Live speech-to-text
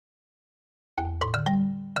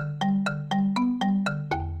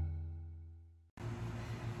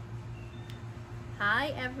Hi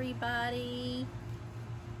everybody,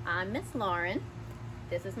 I'm Miss Lauren.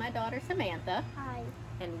 This is my daughter Samantha. Hi.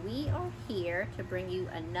 And we are here to bring you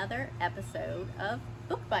another episode of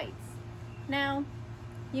Book Bites. Now,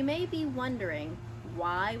 you may be wondering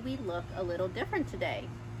why we look a little different today.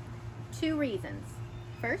 Two reasons.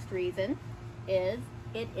 First reason is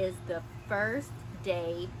it is the first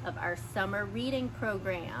day of our summer reading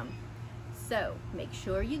program. So make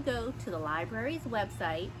sure you go to the library's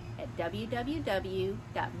website at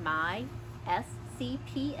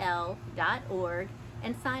www.myscpl.org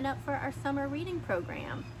and sign up for our summer reading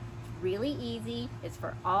program. It's really easy. It's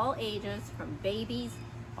for all ages, from babies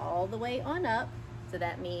all the way on up. So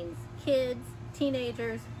that means kids,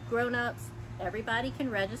 teenagers, grown-ups, everybody can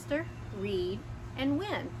register, read, and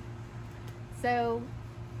win. So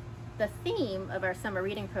the theme of our summer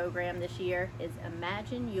reading program this year is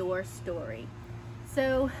Imagine Your Story.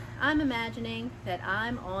 So I'm imagining that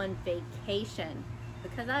I'm on vacation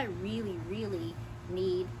because I really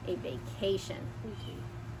need a vacation. Me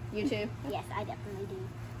too. You too? Yes, I definitely do.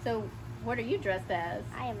 So what are you dressed as?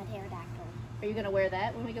 I am a pterodactyl. Are you going to wear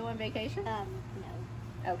that when we go on vacation? No.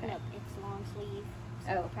 Okay. Nope, it's long sleeve,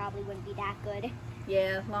 so Oh. it probably wouldn't be that good.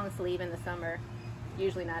 Yeah, long sleeve in the summer.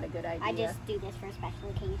 Usually not a good idea. I just do this for a special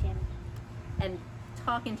occasion. And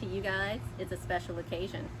talking to you guys is a special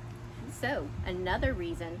occasion. So another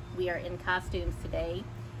reason we are in costumes today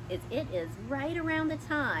is it is right around the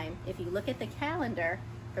time, if you look at the calendar,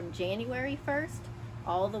 from January 1st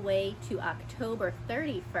all the way to October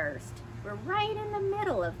 31st. We're right in the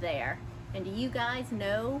middle of there. And do you guys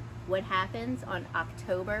know what happens on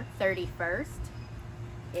October 31st?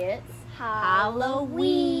 It's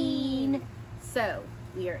Halloween. So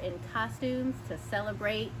we are in costumes to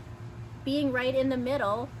celebrate being right in the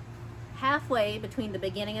middle, halfway between the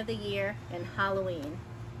beginning of the year and Halloween.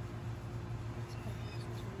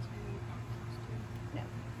 No.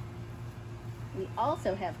 We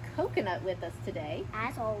also have Coconut with us today,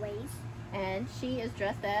 As always, and she is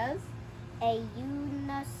dressed as? a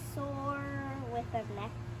unisaur with a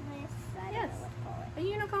necklace. I don't Yes. know what to call it. A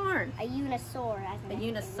unicorn. A unisaur, as A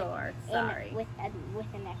unisaur, and sorry. with a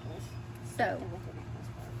necklace. So, With a necklace.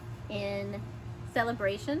 in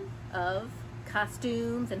celebration of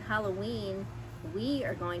costumes and Halloween, we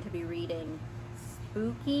are going to be reading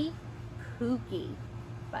Spookie, Pookie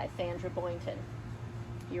by Sandra Boynton.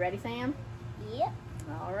 You ready, Sam? Yep.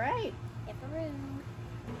 All right. Yep-a-roo.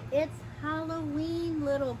 It's Halloween,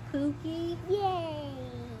 little Pookie. Yay!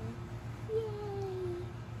 Yay!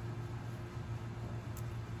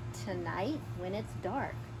 Tonight, when it's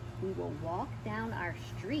dark, we will walk down our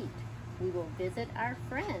street. We will visit our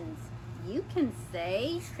friends. You can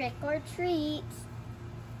say, Trick or treat.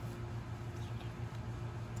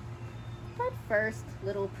 but first,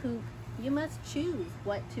 little Pook, you must choose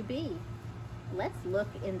what to be. Let's look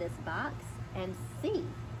in this box and see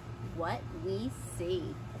what we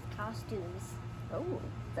see. With costumes. Oh,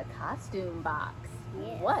 the costume box.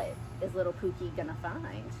 Yes. What is little Pookie gonna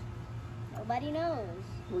find? Nobody knows.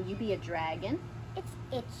 Will you be a dragon? It's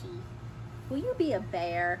itchy. Will you be a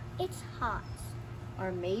bear? It's hot.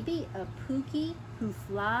 Or maybe a Pookie who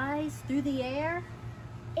flies through the air?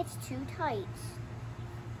 It's too tight.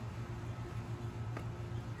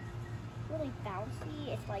 Really bouncy.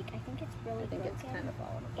 It's like, I think it's really I think broken. it's kind of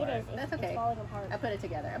falling It apart. is. That's okay. It's falling apart. I put it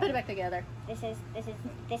together. I put it back together.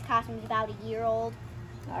 This costume is about a year old.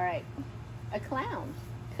 All right. A clown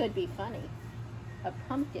could be funny. A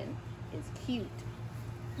pumpkin is cute.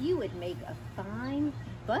 You would make a fine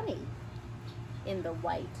bunny in the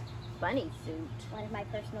white bunny suit. One of my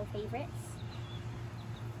personal favorites.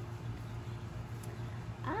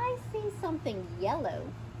 I see something yellow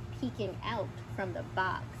peeking out from the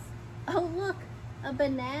box. Oh, look, a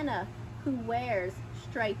banana who wears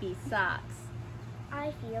stripy socks.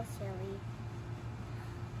 I feel silly.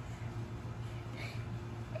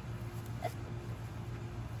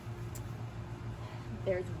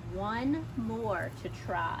 There's one more to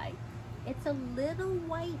try. It's a little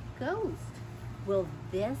white ghost. Will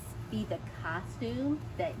this be the costume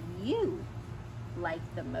that you like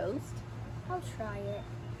the most? I'll try it.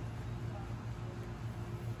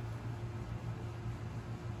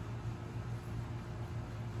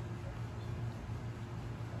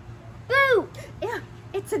 Boo! Yeah,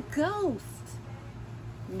 it's a ghost.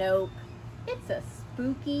 Nope, it's a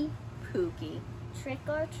spooky Pookie. Trick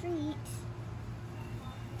or treat.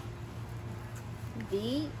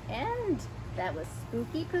 The end. That was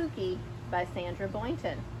Spooky Pookie by Sandra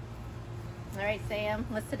Boynton. All right, Sam,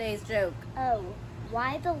 what's today's joke? Oh,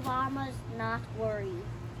 why the llamas not worry?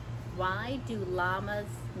 Why do llamas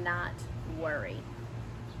not worry?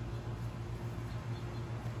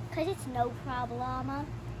 Because it's no problema.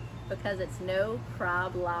 Because it's no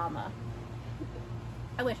problema.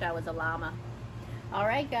 I wish I was a llama. All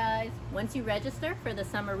right, guys. Once you register for the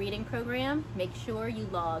summer reading program, make sure you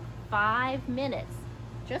log 5 minutes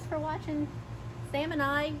just for watching Sam and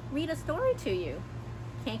I read a story to you.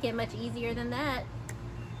 Can't get much easier than that.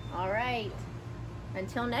 All right.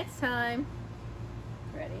 Until next time.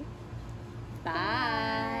 Ready?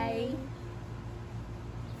 Bye.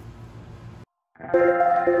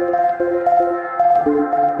 Bye.